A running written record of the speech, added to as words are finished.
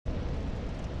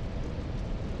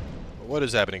What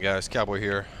is happening, guys? Cowboy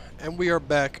here, and we are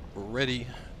back ready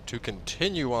to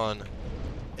continue on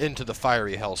into the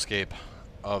fiery hellscape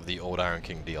of the old Iron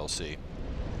King DLC.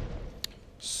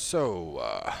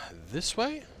 So, this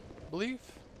way, I believe?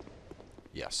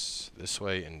 Yes, this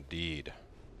way indeed.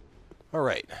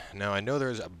 Alright, now I know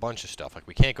there's a bunch of stuff, like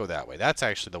we can't go that way. That's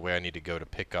actually the way I need to go to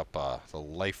pick up the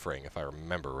life ring, if I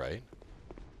remember right.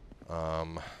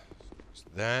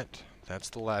 That's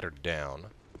the ladder down.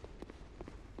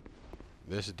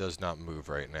 This does not move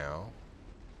right now.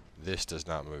 This does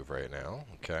not move right now.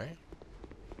 Okay.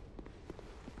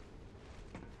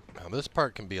 Now this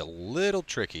part can be a little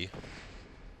tricky.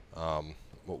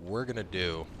 What we're gonna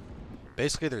do,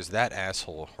 basically there's that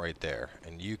asshole right there,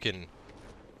 and you can,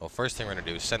 well, first thing we're gonna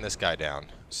do is send this guy down,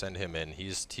 send him in.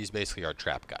 He's basically our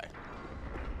trap guy.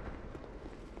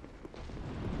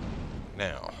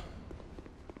 Now,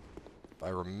 if I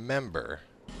remember,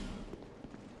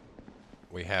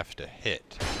 we have to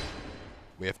hit.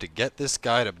 We have to get this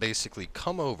guy to basically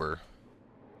come over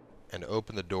and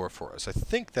open the door for us. I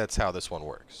think that's how this one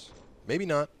works. Maybe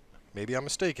not. Maybe I'm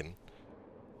mistaken.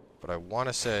 But I want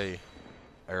to say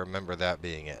I remember that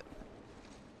being it.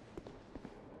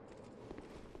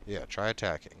 Yeah, try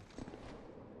attacking.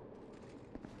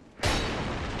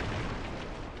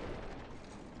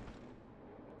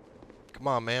 Come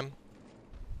on, man.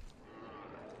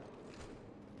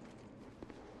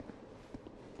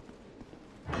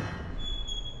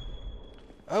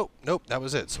 Oh, nope, that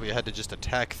was it. So we had to just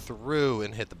attack through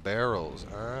and hit the barrels.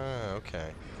 Ah,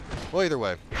 okay. Well, either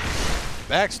way,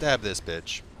 backstab this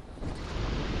bitch.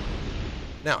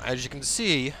 Now, as you can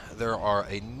see, there are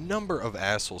a number of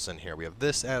assholes in here. We have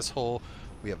this asshole,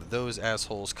 we have those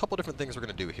assholes. A couple different things we're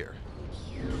going to do here.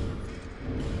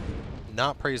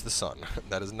 Not praise the sun.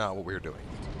 That is not what we're doing.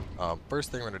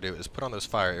 First thing we're going to do is put on those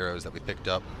fire arrows that we picked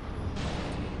up.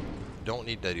 Don't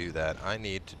need to do that. I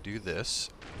need to do this.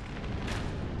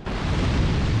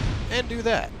 And do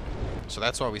that. So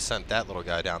that's why we sent that little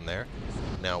guy down there.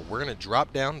 Now we're going to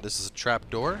drop down. This is a trap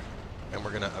door. And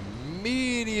we're going to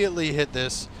immediately hit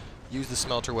this. Use the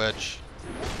smelter wedge.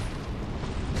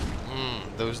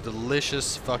 Those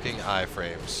delicious fucking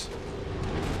iframes.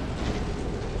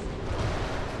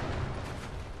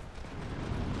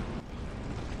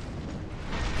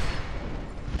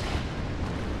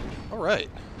 Alright.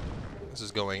 This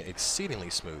is going exceedingly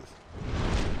smooth.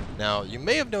 Now, you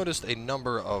may have noticed a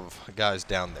number of guys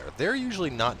down there. They're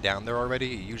usually not down there already.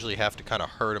 You usually have to kind of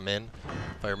herd them in.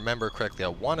 If I remember correctly, I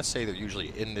want to say they're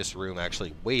usually in this room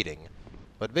actually waiting.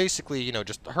 But basically, you know,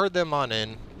 just herd them on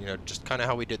in. You know, just kind of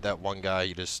how we did that one guy.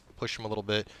 You just push them a little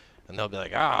bit, and they'll be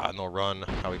like, ah, and they'll run.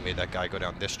 How we made that guy go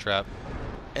down this trap.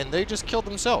 And they just killed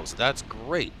themselves. That's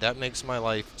great. That makes my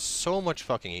life so much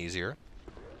fucking easier.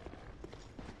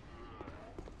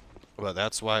 But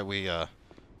that's why we,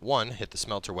 one, hit the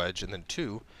smelter wedge, and then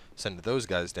two, send those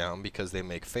guys down because they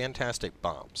make fantastic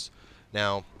bombs.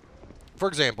 Now, for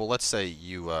example, let's say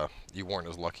you weren't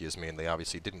as lucky as me and they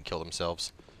obviously didn't kill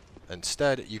themselves.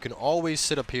 Instead, you can always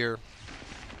sit up here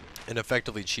and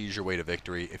effectively cheese your way to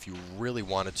victory if you really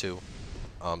wanted to.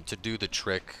 To do the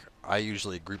trick, I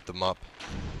usually group them up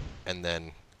and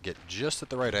then get just at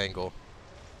the right angle,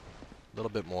 a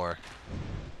little bit more,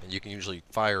 and you can usually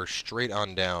fire straight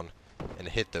on down and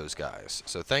hit those guys.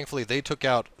 So thankfully they took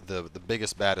out the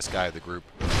biggest, baddest guy of the group.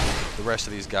 The rest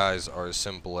of these guys are as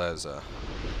simple as a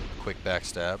quick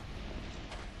backstab.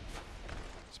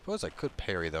 Suppose I could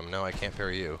parry them. No, I can't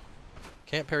parry you.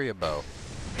 Can't parry a bow.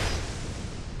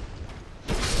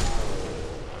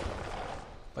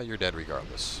 But you're dead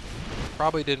regardless.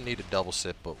 Probably didn't need a double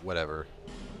sip, but whatever.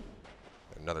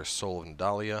 Another Soul of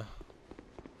Ndalia.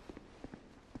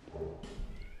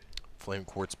 Flame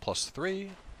Quartz +3.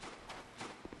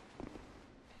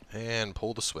 And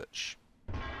pull the switch.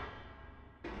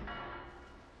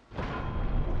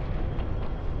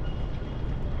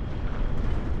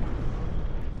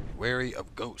 Wary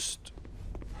of ghost.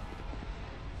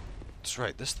 That's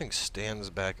right, this thing stands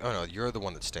back. Oh no, you're the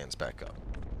one that stands back up.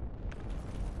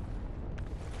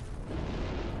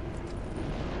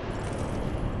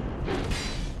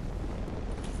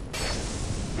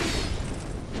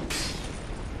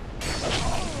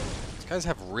 These guys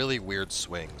have really weird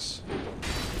swings.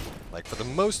 Like, for the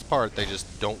most part, they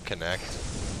just don't connect.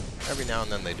 Every now and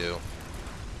then they do.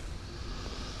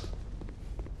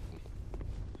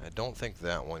 I don't think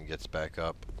that one gets back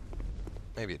up.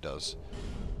 Maybe it does.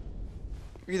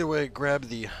 Either way, grab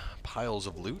the piles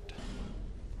of loot.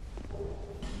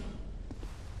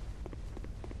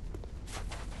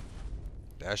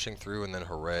 Dashing through and then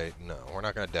hooray. No, we're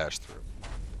not going to dash through.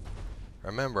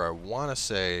 Remember, I want to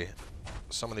say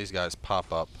some of these guys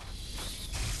pop up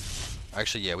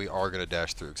Actually, yeah, we are going to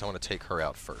dash through because I want to take her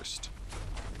out first.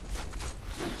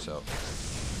 So,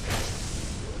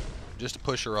 just to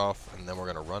push her off, and then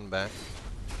we're going to run back.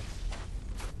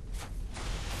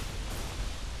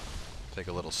 Take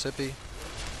a little sippy.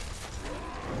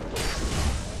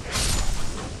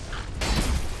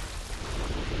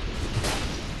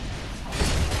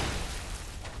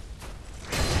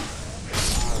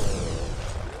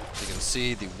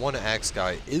 See, the one axe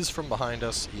guy is from behind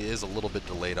us. He is a little bit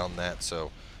delayed on that, so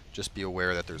just be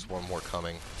aware that there's one more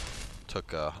coming.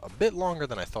 Took a bit longer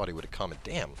than I thought he would have come, and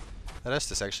damn, that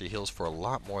Estus actually heals for a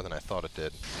lot more than I thought it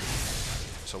did.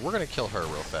 So we're gonna kill her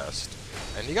real fast,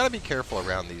 and you gotta be careful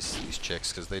around these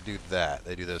chicks because they do that.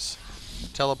 They do this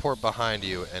teleport behind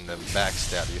you and then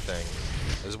backstab you thing,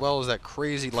 as well as that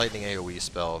crazy lightning AoE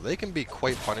spell. They can be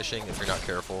quite punishing if you're not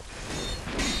careful.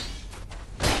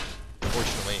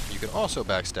 Fortunately, you can also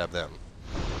backstab them.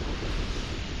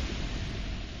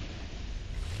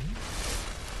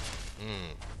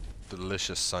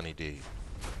 Delicious Sunny D.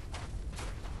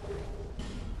 So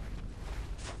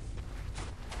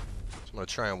I'm going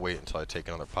to try and wait until I take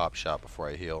another pop shot before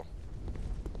I heal.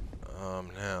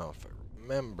 Now, if I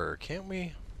remember, can't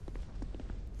we...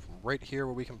 From right here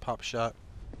where we can pop shot?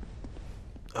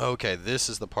 Okay, this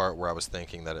is the part where I was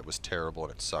thinking that it was terrible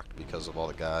and it sucked because of all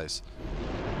the guys.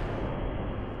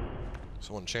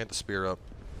 So we'll enchant the spear up.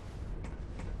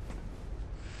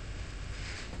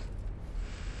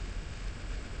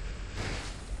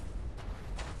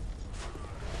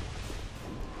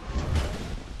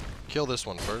 Kill this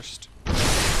one first.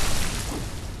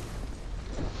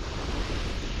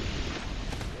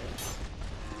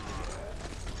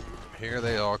 Here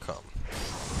they all come.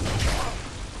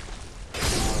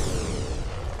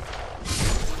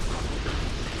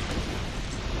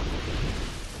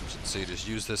 So you just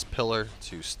use this pillar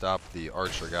to stop the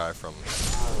archer guy from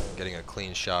getting a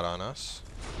clean shot on us.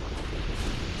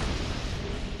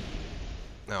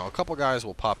 Now a couple guys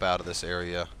will pop out of this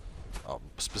area,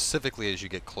 specifically as you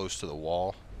get close to the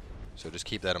wall. So just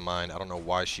keep that in mind. I don't know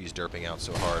why she's derping out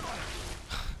so hard.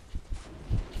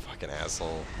 Fucking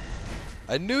asshole.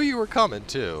 I knew you were coming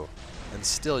too, and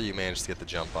still you managed to get the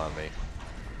jump on me.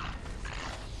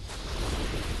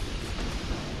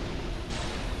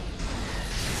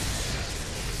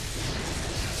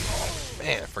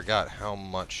 Man, I forgot how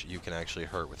much you can actually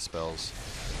hurt with spells.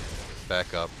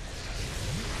 Back up.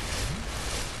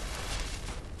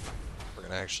 We're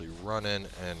going to actually run in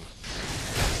and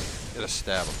get a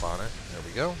stab upon her. There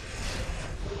we go.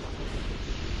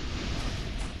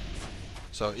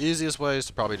 So, easiest way is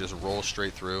to probably just roll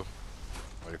straight through.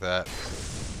 Like that.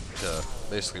 To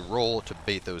basically roll to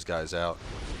bait those guys out.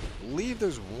 I believe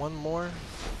there's one more.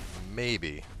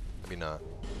 Maybe. Maybe not.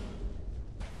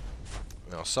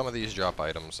 Now, some of these drop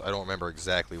items, I don't remember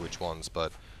exactly which ones,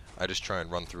 but I just try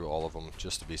and run through all of them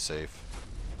just to be safe.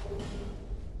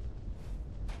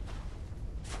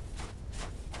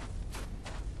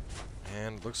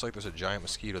 And looks like there's a giant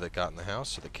mosquito that got in the house,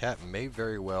 so the cat may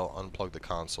very well unplug the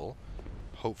console.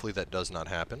 Hopefully that does not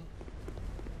happen.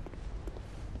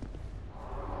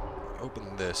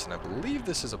 Open this, and I believe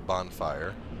this is a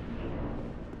bonfire.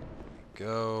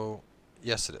 Go.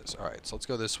 Yes, it is. Alright, so let's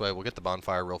go this way. We'll get the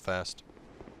bonfire real fast.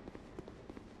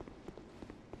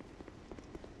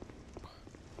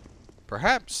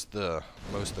 Perhaps the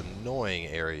most annoying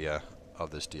area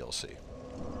of this DLC.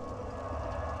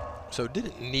 So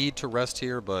didn't need to rest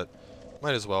here, but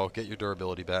might as well get your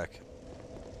durability back.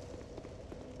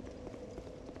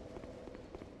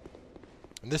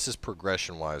 And this is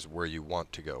progression-wise where you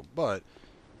want to go, but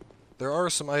there are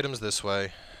some items this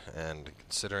way, and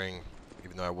considering,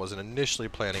 even though I wasn't initially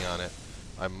planning on it,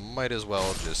 I might as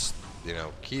well just, you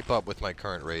know, keep up with my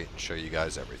current rate and show you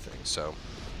guys everything. So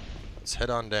let's head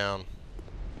on down.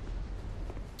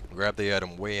 Grab the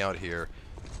item way out here,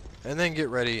 and then get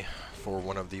ready for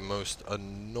one of the most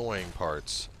annoying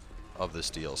parts of this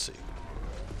DLC.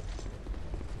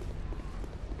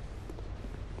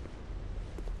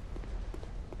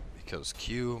 Because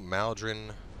cue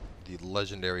Maldrin, the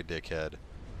legendary dickhead,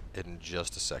 in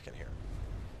just a second here.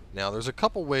 Now, there's a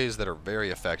couple ways that are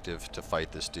very effective to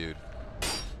fight this dude.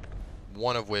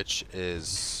 One of which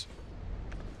is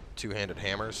two-handed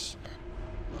hammers.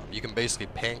 You can basically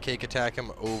pancake attack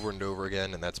him over and over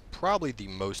again, and that's probably the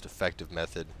most effective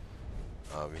method.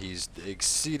 He's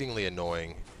exceedingly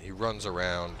annoying. He runs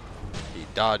around. He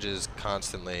dodges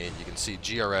constantly. You can see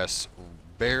GRS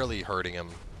barely hurting him,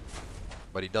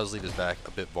 but he does leave his back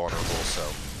a bit vulnerable, so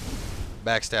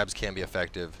backstabs can be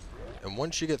effective. And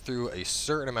once you get through a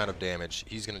certain amount of damage,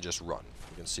 he's going to just run.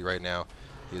 You can see right now,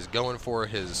 he's going for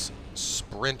his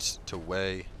sprint to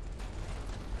way.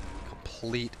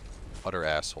 Complete utter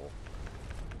asshole.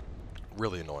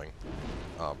 Really annoying.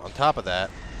 On top of that,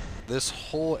 this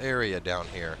whole area down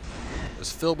here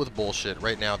is filled with bullshit.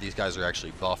 Right now, these guys are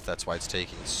actually buffed. That's why it's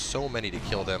taking so many to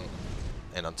kill them.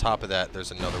 And on top of that,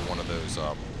 there's another one of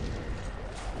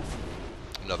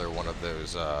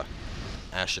those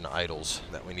Ashen Idols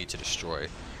that we need to destroy.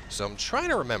 So I'm trying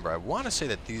to remember. I want to say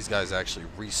that these guys actually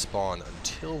respawn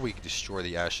until we destroy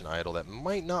the Ashen Idol. That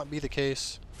might not be the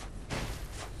case.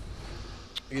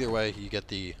 Either way, you get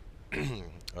the kind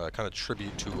of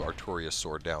tribute to Artorias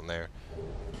sword down there.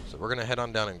 So we're going to head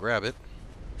on down and grab it.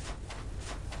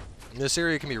 And this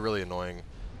area can be really annoying.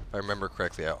 If I remember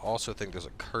correctly, I also think there's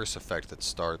a curse effect that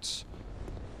starts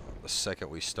the second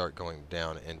we start going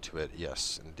down into it.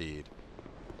 Yes, indeed.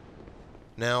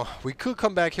 Now, we could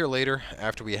come back here later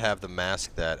after we have the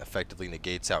mask that effectively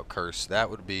negates out curse. That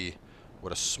would be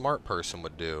what a smart person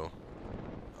would do.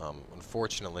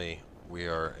 Unfortunately, we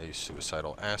are a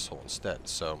suicidal asshole instead.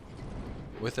 So,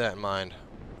 with that in mind,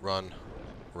 run,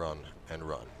 run, and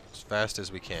run. As fast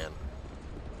as we can.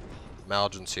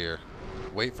 Maldron's here.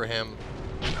 Wait for him.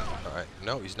 Alright,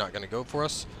 no, he's not going to go for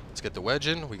us. Let's get the wedge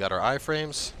in. We got our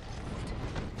iframes.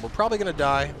 We're probably going to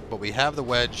die, but we have the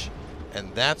wedge,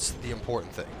 and that's the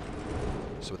important thing.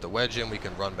 So with the wedge in, we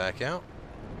can run back out.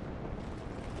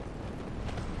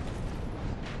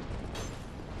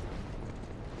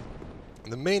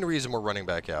 And the main reason we're running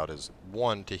back out is,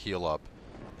 1, to heal up,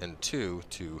 and 2,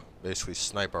 to basically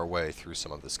snipe our way through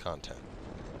some of this content.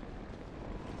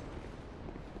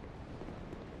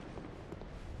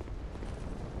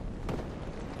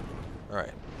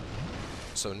 Alright,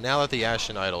 so now that the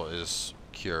Ashen Idol is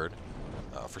cured,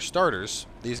 for starters,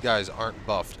 these guys aren't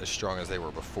buffed as strong as they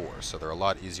were before, so they're a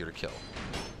lot easier to kill.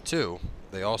 2,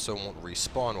 they also won't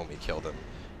respawn when we kill them,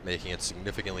 making it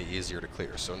significantly easier to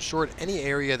clear. So in short, any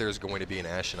area there's going to be an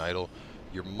Ashen Idol,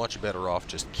 you're much better off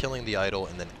just killing the idol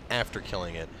and then after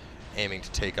killing it, aiming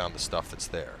to take on the stuff that's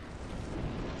there.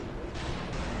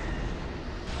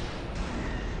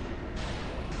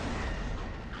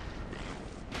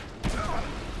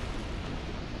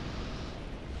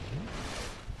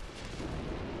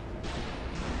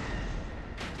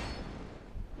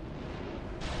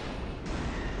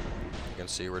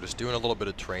 See, we're just doing a little bit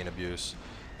of terrain abuse.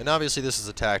 And obviously this is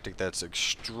a tactic that's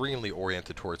extremely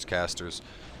oriented towards casters.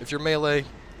 If you're melee,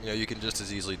 you can just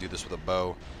as easily do this with a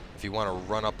bow. If you want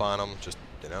to run up on them, just,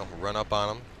 run up on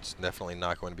them. It's definitely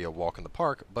not going to be a walk in the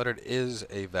park, but it is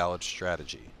a valid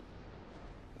strategy.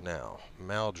 Now,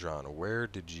 Maldron, where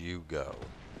did you go?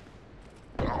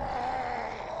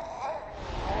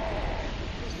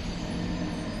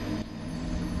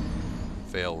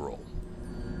 Fail roll.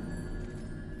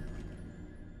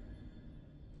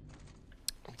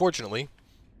 Unfortunately,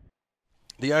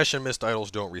 the Ashen Mist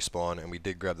idols don't respawn, and we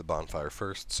did grab the bonfire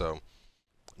first, so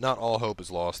not all hope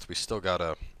is lost. We still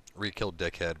gotta re-kill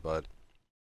Dickhead, but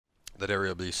that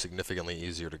area will be significantly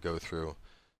easier to go through.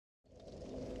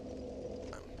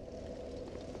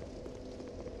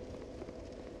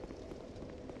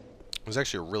 There's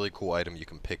actually a really cool item you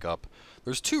can pick up.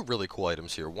 There's 2 really cool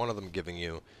items here. One of them giving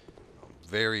you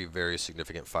very, very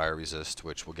significant fire resist,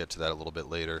 which we'll get to that a little bit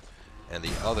later. And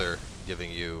the other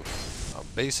giving you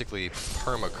basically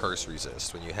perma curse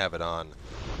resist. When you have it on,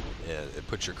 it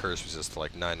puts your curse resist to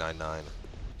like 999.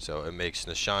 So it makes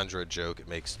Nishandra a joke, it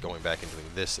makes going back and doing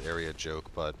this area a joke,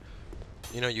 but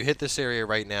you hit this area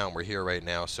right now and we're here right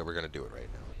now, so we're going to do it right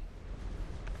now.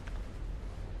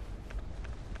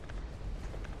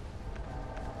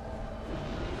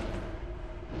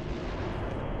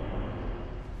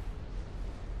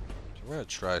 So we're going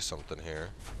to try something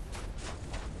here.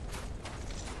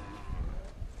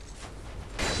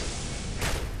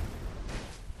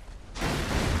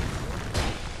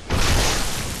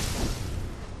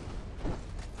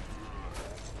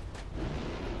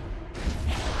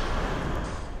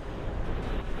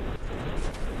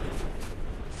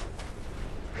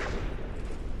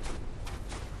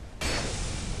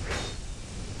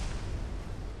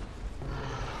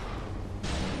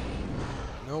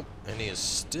 Nope, and he is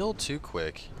still too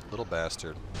quick. Little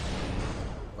bastard.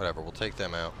 Whatever, we'll take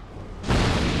them out.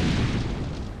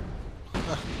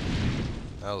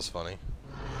 That was funny.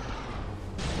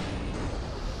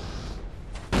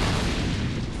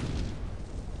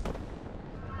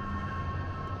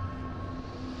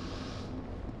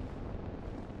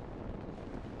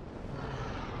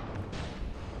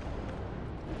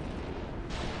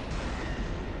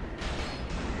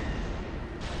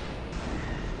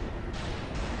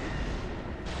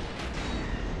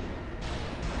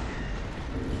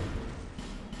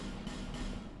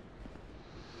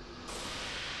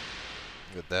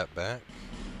 Get that back.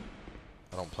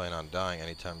 I don't plan on dying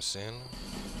anytime soon.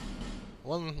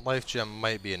 One life gem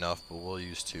might be enough, but we'll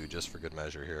use 2 just for good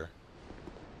measure here.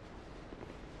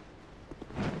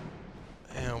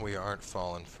 And we aren't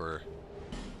falling for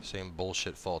the same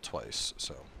bullshit fall twice,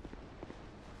 so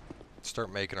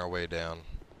start making our way down.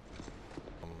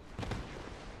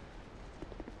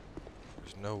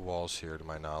 There's no walls here to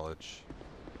my knowledge.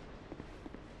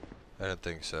 I didn't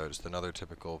think so, just another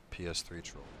typical PS3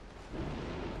 troll.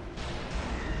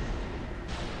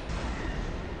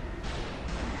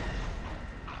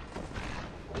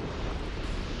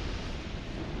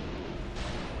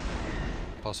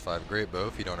 +5 great bow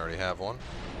if you don't already have one.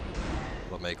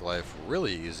 It'll make life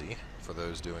really easy for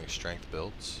those doing strength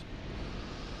builds.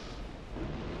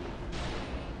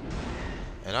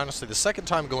 And honestly, the second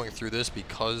time going through this,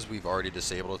 because we've already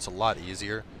disabled, it's a lot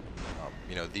easier.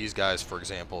 You know, these guys, for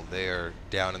example, they're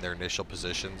down in their initial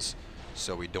positions,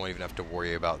 so we don't even have to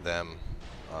worry about them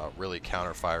really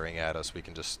counter-firing at us. We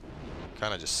can just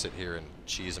kind of just sit here and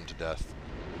cheese them to death.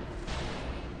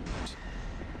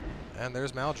 And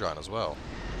there's Maldron as well.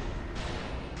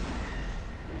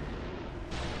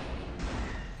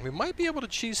 We might be able to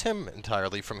cheese him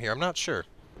entirely from here, I'm not sure.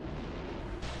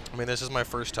 I mean, this is my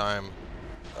first time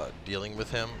dealing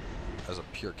with him as a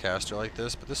pure caster like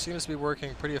this, but this seems to be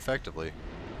working pretty effectively.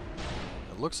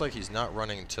 It looks like he's not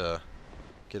running to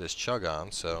get his chug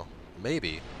on, so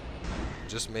maybe,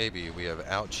 just maybe, we have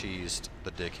out-cheesed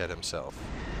the dickhead himself.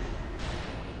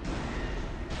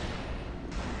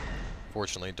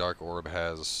 Fortunately, Dark Orb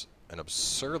has an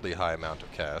absurdly high amount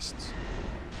of casts,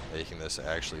 making this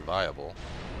actually viable.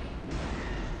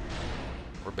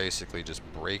 We're basically just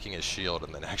breaking his shield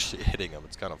and then actually hitting him.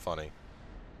 It's kind of funny.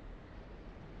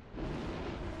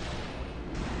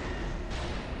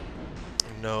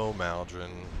 No,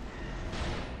 Maldron.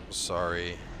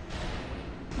 Sorry.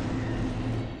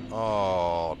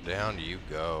 Oh, down you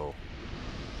go.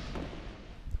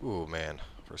 Ooh, man.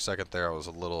 For a second there, I was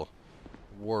a little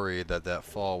worried that that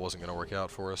fall wasn't going to work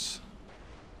out for us.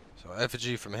 So,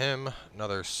 effigy from him.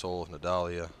 Another soul of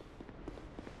Nadalia.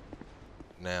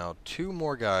 Now, 2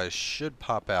 more guys should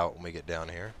pop out when we get down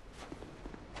here.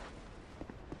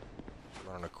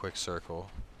 Run in a quick circle.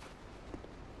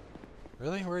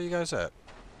 Really? Where are you guys at?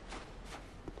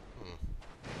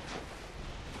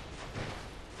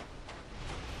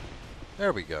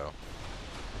 There we go.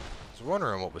 I was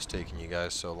wondering what was taking you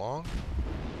guys so long.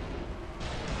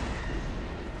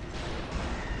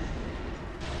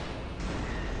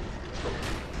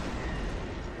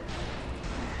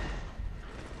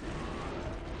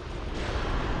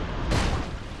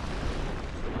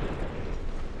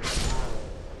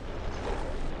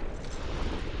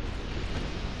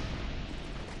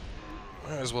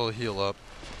 Might as well heal up.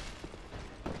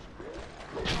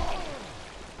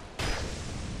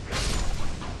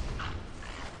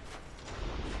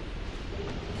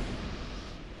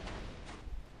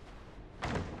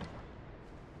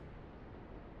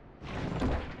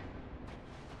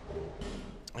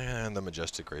 And the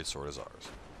Majestic Greatsword is ours.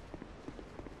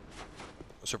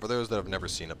 So for those that have never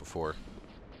seen it before,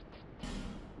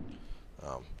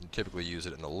 you typically use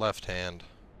it in the left hand.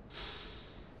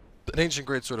 An ancient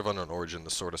greatsword of unknown origin, the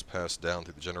sword is passed down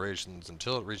through the generations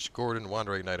until it reached Gordon,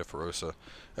 wandering knight of Ferosa,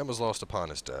 and was lost upon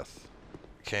his death.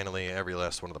 Canonically, every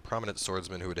last one of the prominent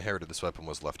swordsmen who inherited this weapon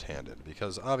was left-handed,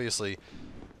 because obviously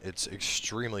it's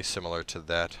extremely similar to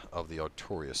that of the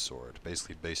Artorias sword,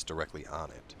 basically based directly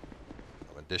on it.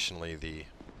 Additionally, the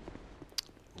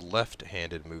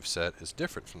left-handed moveset is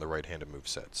different from the right-handed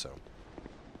moveset, so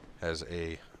has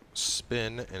a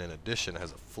spin and in addition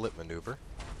has a flip maneuver.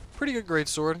 Pretty good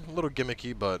greatsword, a little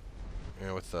gimmicky, but you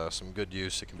know, with some good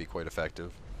use, it can be quite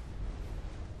effective.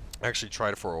 I actually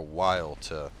tried for a while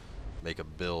to make a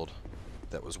build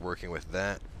that was working with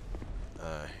that.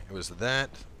 It was that,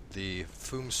 the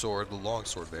Foom sword, the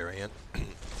longsword variant.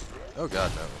 Oh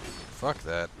god, no. Fuck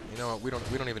that. You know what, we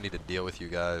don't even need to deal with you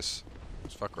guys.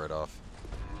 Just fuck right off.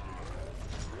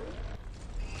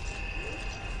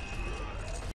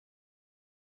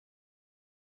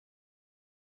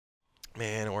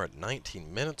 Man, we're at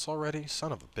 19 minutes already?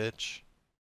 Son of a bitch.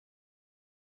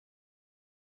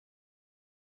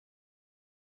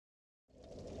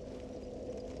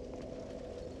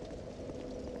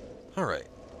 Alright.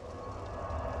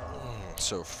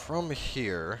 So from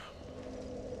here,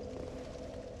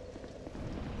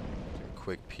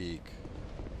 quick peek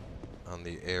on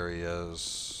the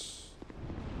areas.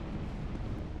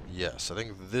 Yes, I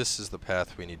think this is the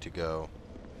path we need to go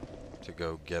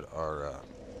get our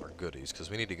goodies, because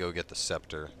we need to go get the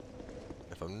scepter.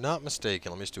 If I'm not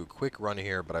mistaken, let me just do a quick run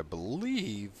here, but I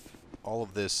believe all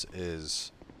of this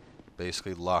is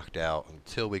basically locked out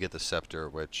until we get the scepter,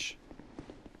 which,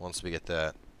 once we get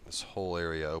that, this whole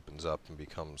area opens up and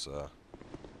becomes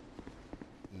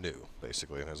new,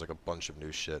 basically. There's like a bunch of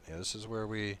new shit. Yeah, this is where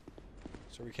we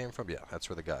came from? Yeah, that's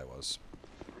where the guy was.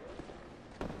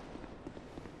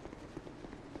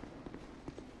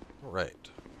 Alright.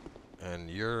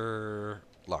 And you're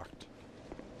locked.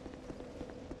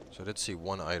 So I did see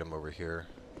one item over here.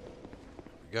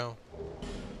 There we go.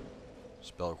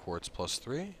 Spell Quartz plus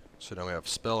 3. So now we have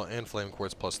Spell and Flame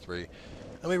Quartz plus 3.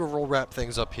 And we will wrap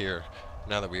things up here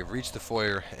now that we have reached the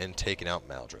foyer and taken out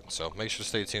Maldron. So make sure to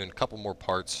stay tuned. A couple more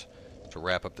parts to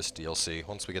wrap up this DLC.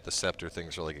 Once we get the scepter,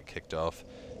 things really get kicked off.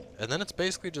 And then it's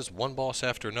basically just one boss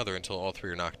after another until all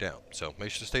three are knocked down. So make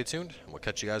sure to stay tuned, and we'll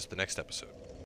catch you guys at the next episode.